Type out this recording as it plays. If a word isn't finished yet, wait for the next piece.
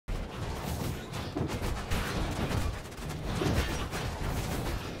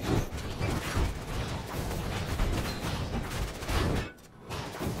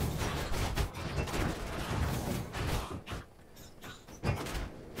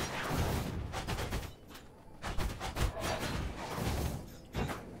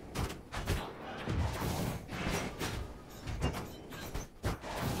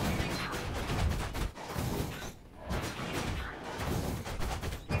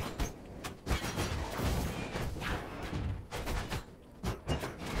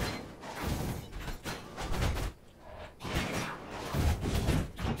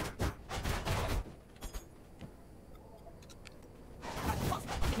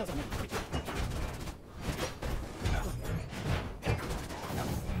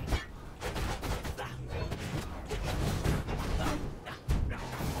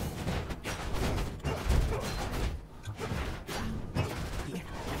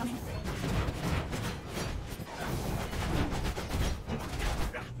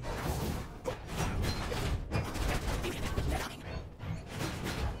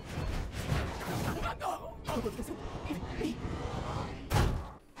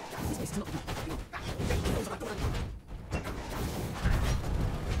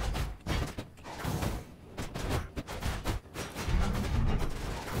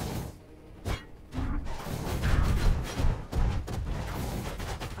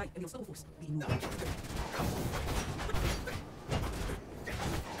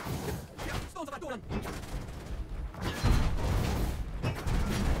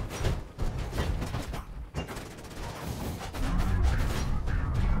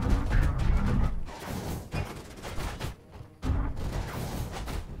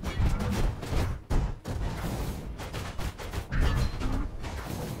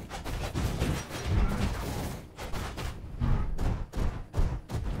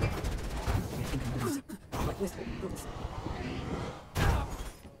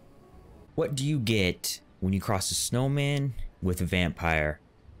What do you get when you cross a snowman with a vampire?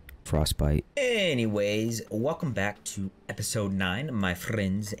 Frostbite. Anyways, welcome back to episode 9, my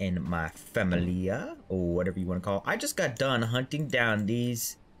friends and my familia, or whatever you want to call it. I just got done hunting down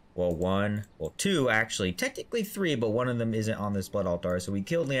these, two actually, technically 3, but one of them isn't on this blood altar. So we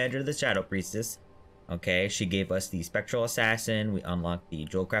killed Leandra the Shadow Priestess. Okay, she gave us the Spectral Assassin, we unlocked the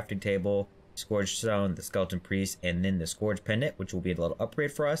Jewel Crafting Table, Scourge Stone, the Skeleton Priest, and then the Scourge Pendant, which will be a little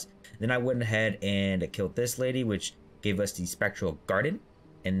upgrade for us. Then I went ahead and killed this lady, which gave us the Spectral Guardian,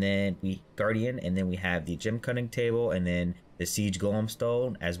 and then we have the Gem Cutting Table, and then the Siege Golem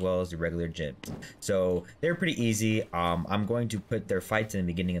Stone, as well as the regular gems. So they're pretty easy. I'm going to put their fights in the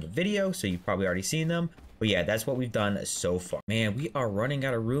beginning of the video, so you've probably already seen them. But yeah, that's what we've done so far. Man, we are running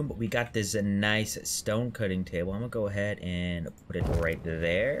out of room, but we got this nice stone cutting table. I'm gonna go ahead and put it right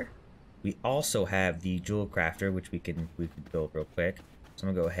there. We also have the Jewel Crafter, which we can build real quick. So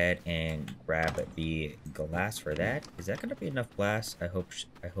I'm gonna go ahead and grab the glass for that. Is that gonna be enough glass? I hope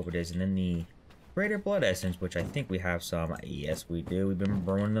it is. And then the Greater Blood Essence, which I think we have some. Yes, we do. We've been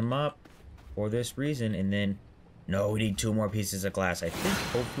burning them up for this reason. And then, no, we need 2 more pieces of glass. I think,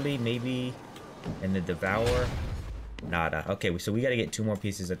 hopefully, maybe in the Devour. Nada. Okay, so we gotta get 2 more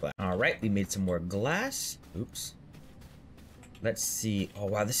pieces of glass. All right, we made some more glass. Oops. Let's see. Oh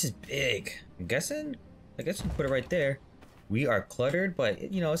wow, this is big. I guess we put it right there. We are cluttered,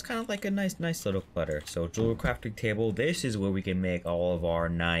 but you know, it's kind of like a nice little clutter. So Jewel Crafting Table. This is where we can make all of our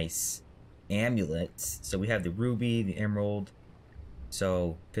nice amulets. So we have the ruby, the emerald.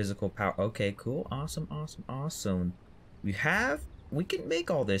 So physical power. Okay, cool. Awesome. We can make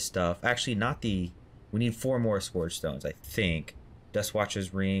all this stuff. Actually, we need 4 more Scourge Stones, I think.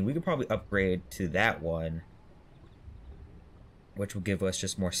 Dustwatcher's Ring. We could probably upgrade to that one, which will give us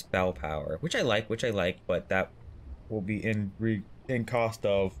just more spell power, which I like, but that will be in cost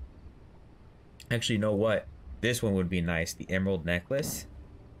of. Actually, you know what? This one would be nice, the Emerald Necklace.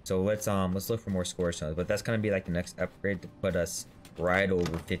 So let's look for more Scourge Stones, but that's gonna be like the next upgrade to put us right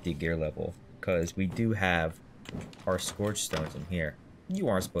over 50 gear level, because we do have our Scourge Stones in here. You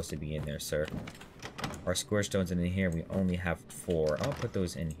aren't supposed to be in there, sir. Our Scourge Stones in here, we only have 4. I'll put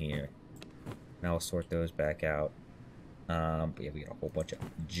those in here. Now I'll sort those back out. But yeah, we got a whole bunch of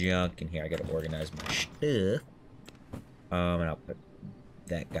junk in here. I gotta organize my stuff. And I'll put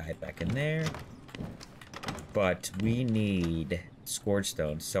that guy back in there. But we need Scourge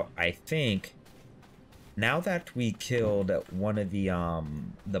Stones. So I think now that we killed one of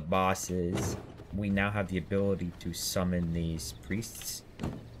the bosses, we now have the ability to summon these priests.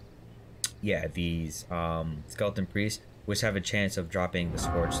 Yeah, these skeleton priests, which have a chance of dropping the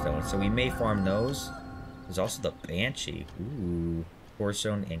Scourge Stone. So we may farm those. There's also the Banshee. Ooh, Scourge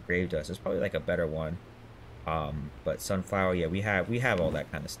Stone and Grave Dust. It's probably like a better one. But Sunflower, yeah, we have all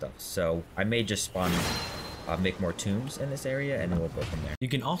that kind of stuff. So I may just make more tombs in this area, and then we'll go from there. You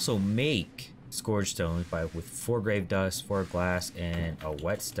can also make Scourge Stones with 4 Grave Dust, 4 glass, and a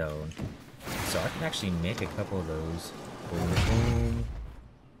Whetstone. So I can actually make a couple of those. Boom,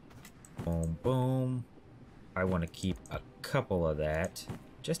 boom, boom. I want to keep a couple of that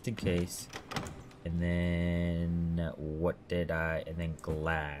just in case. And then and then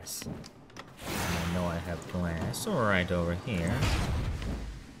glass. And I know I have glass right over here.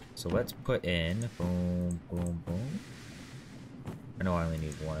 So let's put in boom, boom, boom. I know I only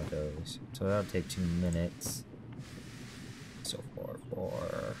need 1 of those, so that'll take 2 minutes. So 4,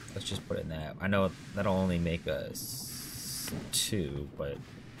 4. let's just put it in that. I know that'll only make us 2, but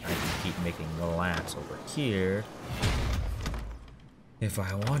I can keep making glass over here if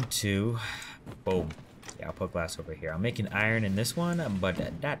I want to. Boom. Yeah, I'll put glass over here. I'm making iron in this one,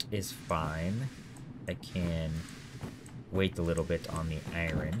 but that is fine. I can wait a little bit on the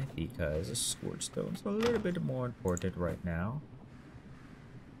iron because a scorch stone's a little bit more important right now.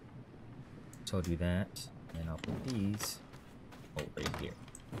 So I'll do that, and I'll put these over here.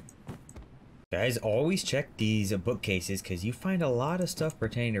 Guys, always check these bookcases because you find a lot of stuff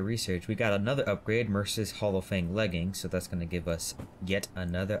pertaining to research. We got another upgrade, Merce's Hollow Fang leggings, so that's going to give us yet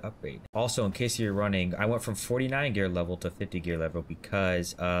another upgrade. Also, in case you're running, I went from 49 gear level to 50 gear level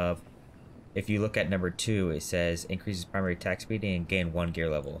because of, if you look at number 2, it says increases primary attack speed and gain 1 gear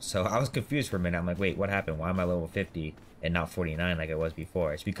level. So I was confused for a minute. I'm like, wait, what happened? Why am I level 50 and not 49 like I was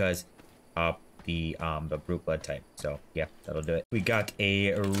before? It's because the brute blood type. So yeah, that'll do it. We got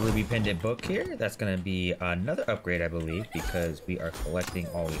a ruby pendant book here. That's gonna be another upgrade, I believe, because we are collecting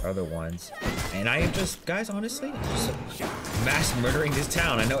all the other ones. And I am just, guys, honestly, just mass murdering this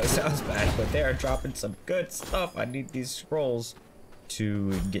town. I know it sounds bad, but they are dropping some good stuff. I need these scrolls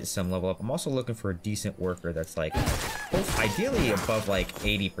to get some level up. I'm also looking for a decent worker that's like, ideally above like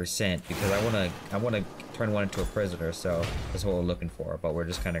 80%, because I wanna turn one into a prisoner, so that's what we're looking for. But we're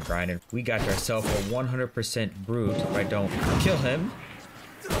just kind of grinding. We got ourselves a 100% brute. If I don't kill him,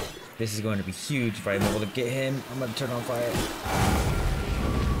 this is going to be huge. If I'm able to get him, I'm gonna turn on fire.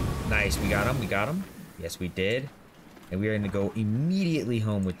 Nice, we got him. We got him. Yes, we did. And we are gonna go immediately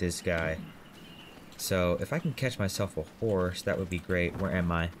home with this guy. So if I can catch myself a horse, that would be great. Where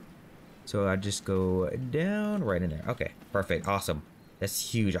am I? So I just go down right in there. Okay, perfect, awesome.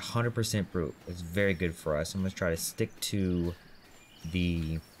 That's huge, 100% brute. It's very good for us. I'm gonna try to stick to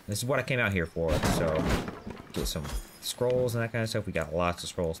the, this is what I came out here for. So get some scrolls and that kind of stuff. We got lots of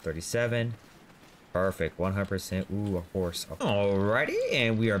scrolls, 37. Perfect, 100%. Ooh, a horse. Alrighty,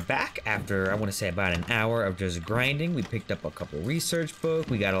 and we are back after, I want to say, about an hour of just grinding. We picked up a couple research books.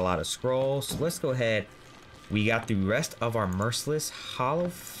 We got a lot of scrolls. So let's go ahead. We got the rest of our merciless Hollow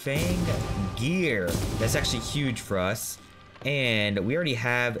Fang gear. That's actually huge for us. And we already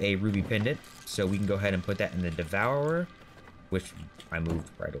have a ruby pendant, so we can go ahead and put that in the devourer, which I moved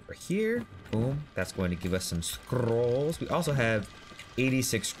right over here. Boom. That's going to give us some scrolls. We also have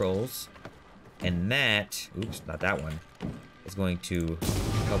 86 scrolls. And that, oops, not that one, is going to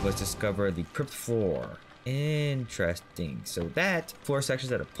help us discover the crypt floor. Interesting. So that floor sections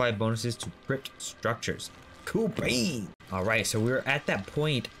that apply bonuses to crypt structures. Cool brain. All right, so we're at that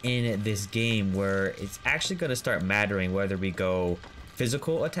point in this game where it's actually going to start mattering whether we go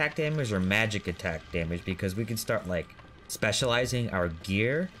physical attack damage or magic attack damage, because we can start like specializing our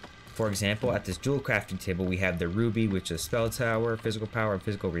gear. For example, at this jewel crafting table, we have the ruby, which is spell tower, physical power, and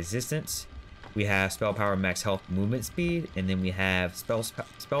physical resistance. We have spell power, max health, movement speed, and then we have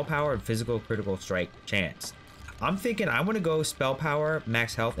spell power and physical critical strike chance. I'm thinking I want to go spell power,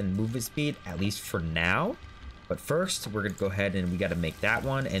 max health, and movement speed, at least for now. But first, we're going to go ahead and we got to make that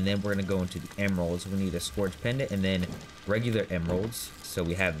one, and then we're going to go into the emeralds. We need a scourge pendant and then regular emeralds. So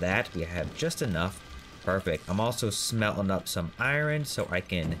we have that. We have just enough. Perfect. I'm also smelting up some iron so I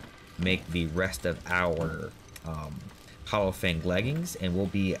can make the rest of our Hollow Fang leggings, and we'll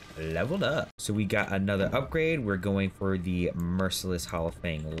be leveled up. So we got another upgrade. We're going for the merciless Hollow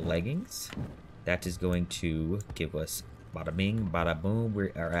Fang leggings. That is going to give us bada bing, bada boom.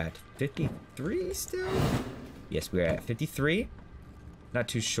 We are at 53 still. Yes, we're at 53. Not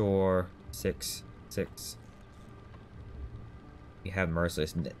too sure. 6. We have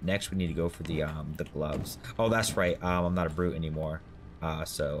merciless. Next, we need to go for the gloves. Oh, that's right. I'm not a brute anymore.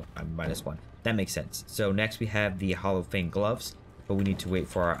 So I'm -1. That makes sense. So next we have the Hollow Fang gloves, but we need to wait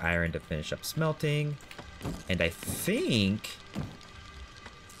for our iron to finish up smelting. And I think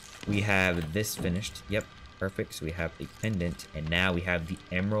we have this finished. Yep, perfect. So we have the pendant, and now we have the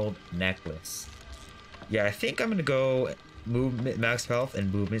emerald necklace. Yeah, I think I'm gonna go movement, max health,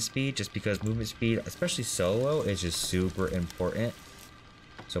 and movement speed, just because movement speed, especially solo, is just super important.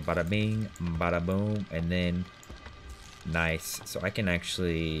 So bada bing, bada boom, and then nice. So I can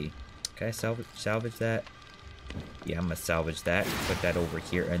actually, can I salvage that? Yeah, I'm gonna salvage that. Put that over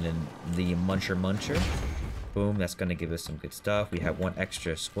here, and then the muncher. Boom, that's gonna give us some good stuff. We have 1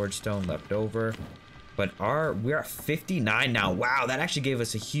 extra scourge stone left over. But we're at 59 now. Wow, that actually gave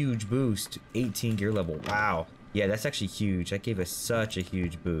us a huge boost. 18 gear level. Wow. Yeah, that's actually huge. That gave us such a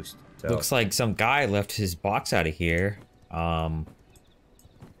huge boost. So looks like some guy left his box out of here.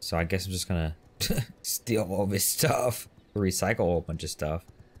 So I guess I'm just gonna steal all of his stuff. Recycle a whole bunch of stuff.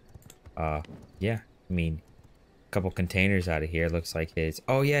 Yeah, I mean, couple containers out of here. Looks like his...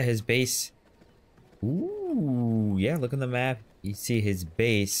 Oh, yeah, his base. Ooh, yeah, look on the map. You see his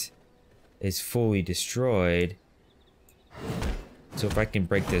base is fully destroyed. So if I can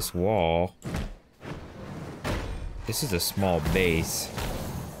break this wall... This is a small base.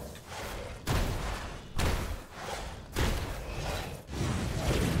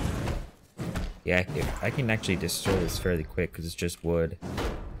 Yeah, I can actually destroy this fairly quick because it's just wood.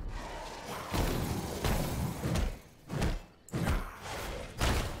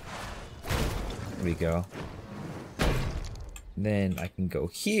 There we go. And then I can go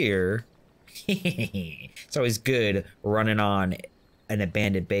here. It's always good running on an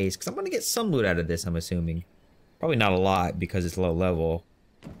abandoned base because I'm going to get some loot out of this, I'm assuming. Probably not a lot because it's low level.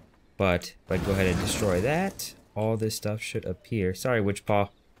 But if I go ahead and destroy that, all this stuff should appear. Sorry, Witch Paw.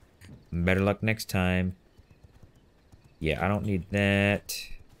 Better luck next time. Yeah, I don't need that.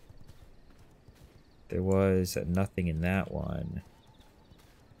 There was nothing in that one.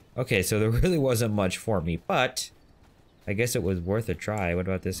 Okay, so there really wasn't much for me, but I guess it was worth a try. What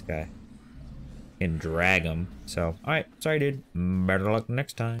about this guy? Can drag him. So, alright, sorry dude. Better luck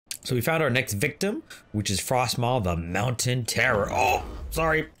next time. So we found our next victim, which is Frostmaw, the Mountain Terror. Oh,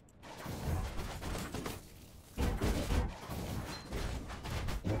 sorry.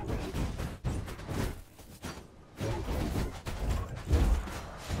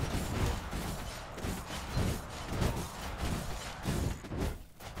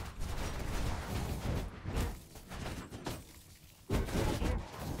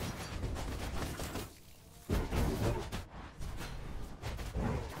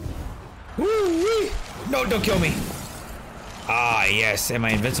 Woo-wee! No, don't kill me. Ah, yes. Am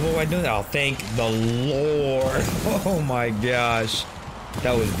I invincible by doing that? Oh, thank the Lord. Oh my gosh.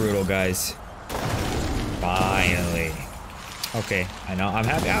 That was brutal, guys. Finally. Okay, I know. I'm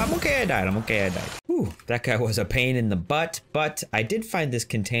happy. I'm okay I died. I'm okay I died. Whew, that guy was a pain in the butt, but I did find this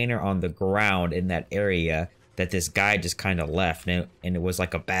container on the ground in that area that this guy just kind of left, and it was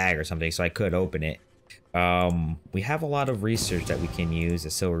like a bag or something, so I could open it. We have a lot of research that we can use. The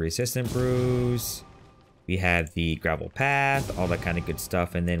silver resistant brews. We have the gravel path, all that kind of good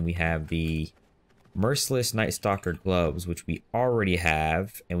stuff. And then we have the merciless night stalker gloves, which we already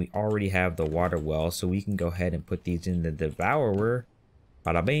have. And we already have the water well. So we can go ahead and put these in the devourer.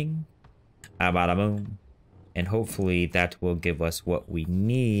 Bada bing. Bada boom. And hopefully that will give us what we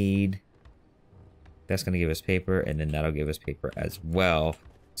need. That's going to give us paper. And then that'll give us paper as well.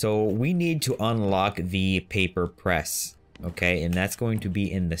 So we need to unlock the paper press, okay? And that's going to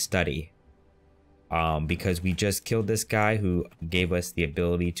be in the study. Because we just killed this guy who gave us the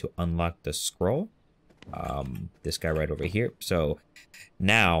ability to unlock the scroll. This guy right over here. So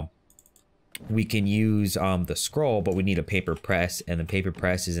now we can use the scroll, but we need a paper press, and the paper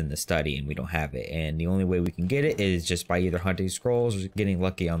press is in the study and we don't have it. And the only way we can get it is just by either hunting scrolls or getting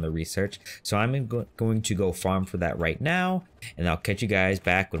lucky on the research. So I'm going to go farm for that right now, and I'll catch you guys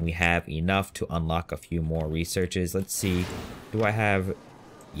back when we have enough to unlock a few more researches. Let's see, do I have...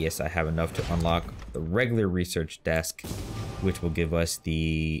 Yes, I have enough to unlock the regular research desk, which will give us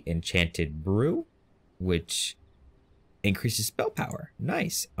the enchanted brew, which increases spell power.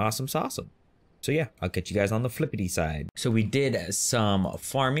 Nice. Awesome sauce. So yeah, I'll catch you guys on the flippity side. So we did some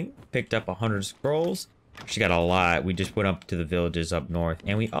farming, picked up 100 scrolls. She got a lot. We just went up to the villages up north,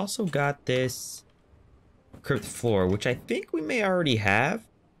 and we also got this crypt floor, which I think we may already have,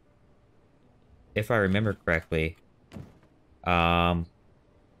 if I remember correctly.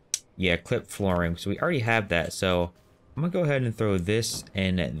 Yeah, clip flooring. So we already have that. So I'm gonna go ahead and throw this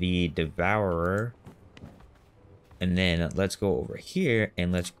in the devourer. And then let's go over here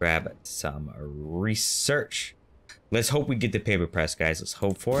and let's grab some research. Let's hope we get the paper press, guys. Let's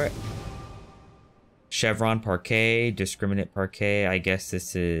hope for it. Chevron parquet, discriminate parquet. I guess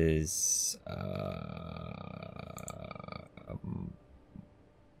this is...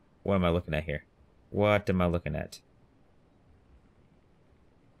 what am I looking at here? What am I looking at?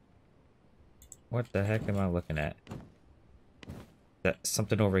 What the heck am I looking at? That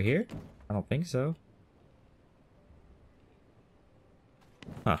something over here? I don't think so.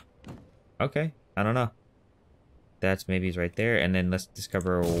 Huh. Okay. I don't know. That's maybe it's right there. And then let's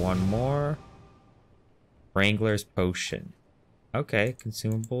discover one more. Wrangler's Potion. Okay.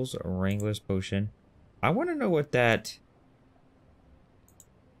 Consumables. Wrangler's Potion. I want to know what that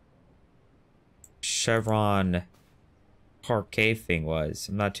Chevron parquet thing was.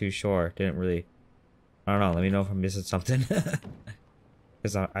 I'm not too sure. Didn't really... I don't know. Let me know if I'm missing something.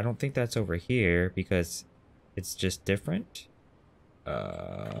 Because I don't think that's over here because it's just different.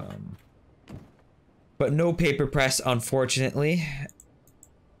 But no paper press, unfortunately.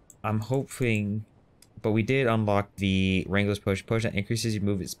 I'm hoping But we did unlock the Wrangler's Potion. Potion that increases your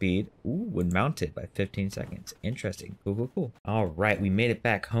movement speed. Ooh, when mounted by 15 seconds. Interesting. Cool, cool, cool. All right, we made it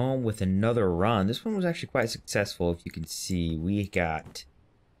back home with another run. This one was actually quite successful. If you can see, we got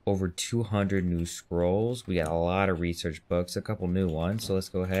over 200 new scrolls. We got a lot of research books, a couple new ones. So let's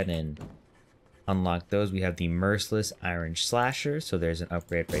go ahead and unlock those. We have the Merciless Iron Slasher. So there's an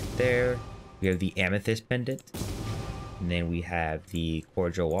upgrade right there. We have the Amethyst Pendant. And then we have the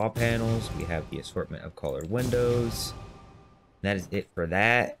cordial wall panels. We have the assortment of colored windows. That is it for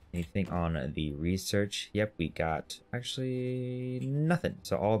that. Anything on the research? Yep, we got actually nothing.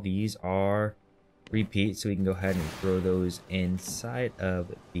 So all these are repeat. So we can go ahead and throw those inside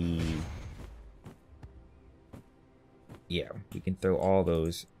of the... Yeah, we can throw all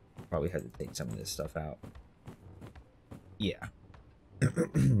those. Probably have to take some of this stuff out. Yeah.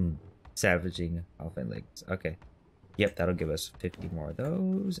 Savaging elephant legs. Okay. Yep, that'll give us 50 more of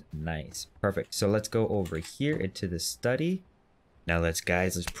those. Nice. Perfect. So let's go over here into the study. Now let's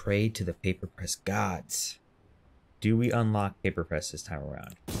pray to the paper press gods. Do we unlock paper press this time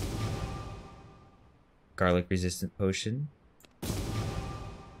around? Garlic resistant potion.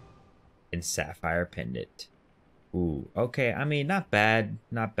 And sapphire pendant. Ooh, okay. I mean, not bad.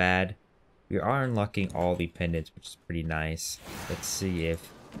 Not bad. We are unlocking all the pendants, which is pretty nice. Let's see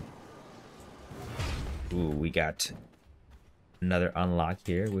if... Ooh, we got another unlock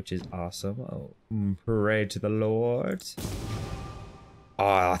here, which is awesome. Oh, pray to the Lord.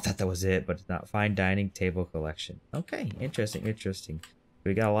 Oh, I thought that was it, but it's not. Fine dining table collection. Okay, interesting, interesting.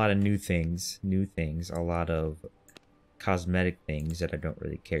 We got a lot of new things, a lot of cosmetic things that I don't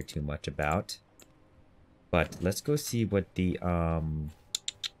really care too much about. But let's go see what the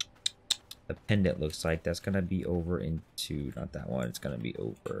pendant looks like. That's gonna be over into, not that one, it's gonna be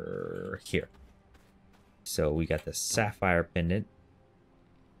over here. So we got the sapphire pendant,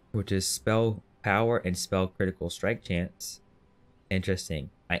 which is spell power and spell critical strike chance. Interesting.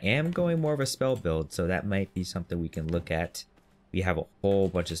 I am going more of a spell build, so that might be something we can look at. We have a whole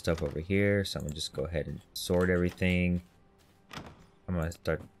bunch of stuff over here, so I'm gonna just go ahead and sort everything. I'm gonna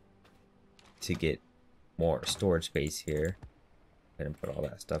start to get more storage space here. Go ahead and put all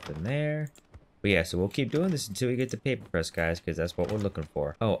that stuff in there. But yeah, so we'll keep doing this until we get the paper press, guys, because that's what we're looking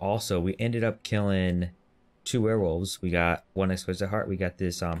for. Oh, also, we ended up killing 2 werewolves. We got 1 exquisite heart. We got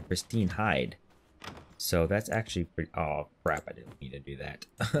this pristine hide. So that's actually pretty... Oh, crap. I didn't mean to do that.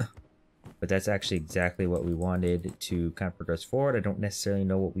 But that's actually exactly what we wanted to kind of progress forward. I don't necessarily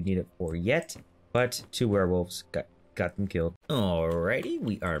know what we need it for yet. But 2 werewolves got them killed. Alrighty,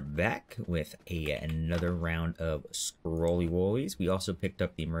 we are back with another round of Scrolly Wollies. We also picked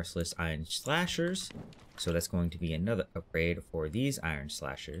up the Merciless Iron Slashers. So that's going to be another upgrade for these Iron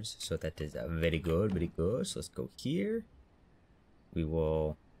Slashers. So that is very good, very good. So let's go here. We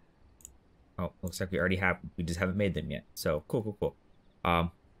will... Oh, looks like we already have... We just haven't made them yet. So, cool, cool,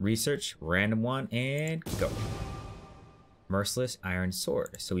 cool. Research, random one, and go. Merciless Iron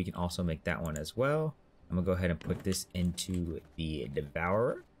Sword. So we can also make that one as well. I'm going to go ahead and put this into the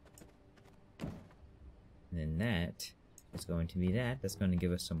Devourer. And then that is going to be that. That's going to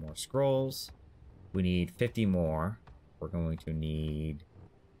give us some more scrolls. We need 50 more. We're going to need...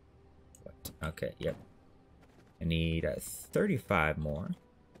 What? Okay, yep. I need 35 more.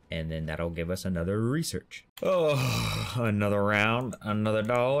 And then that'll give us another research. Oh, another round, another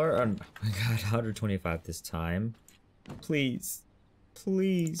dollar. Oh my god, 125 this time. Please.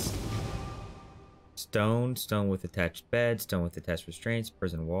 Please. Stone with attached bed, stone with attached restraints,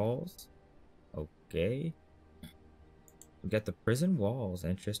 prison walls. Okay. We got the prison walls,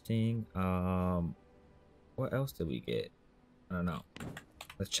 interesting. What else did we get? I don't know.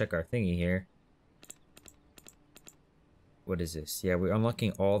 Let's check our thingy here. What is this? Yeah, we're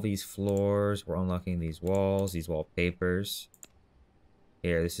unlocking all these floors. We're unlocking these walls, these wallpapers.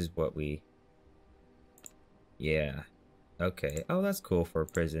 Here, this is what we... Yeah. Okay. Oh, that's cool for a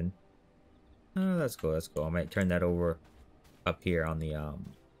prison. Oh, that's cool, that's cool. I might turn that over up here on the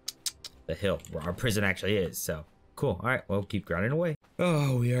hill where our prison actually is. So, cool. All right, well, keep grinding away.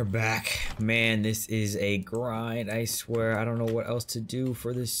 Oh, we are back. Man, this is a grind, I swear. I don't know what else to do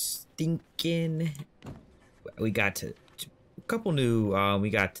for this stinking... We got a couple new... we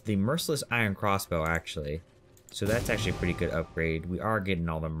got the Merciless Iron Crossbow, actually. So that's actually a pretty good upgrade. We are getting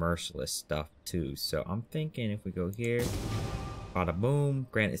all the Merciless stuff, too. So I'm thinking if we go here... Bada boom,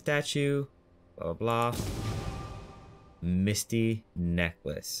 granite statue... Blah, blah, blah. Misty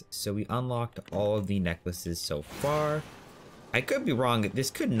necklace. So we unlocked all of the necklaces so far. I could be wrong. This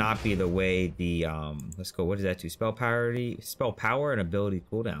could not be the way the let's go. What does that do? Spell power and ability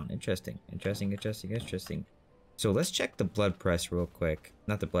cooldown. Interesting. Interesting. Interesting. Interesting. So let's check the blood press real quick.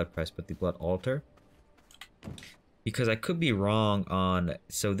 Not the blood press, but the blood altar. because I could be wrong on.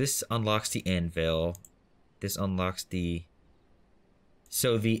 So this unlocks the anvil. This unlocks the.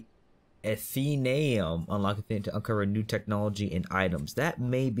 So the Athenaeum unlocks it to uncover new technology and items. That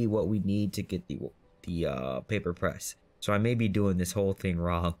may be what we need to get the paper press. So I may be doing this whole thing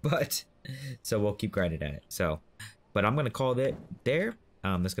wrong, but so we'll keep grinding at it. So, but I'm gonna call it there.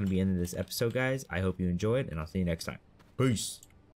 That's gonna be the end of this episode, guys. I hope you enjoyed, and I'll see you next time. Peace.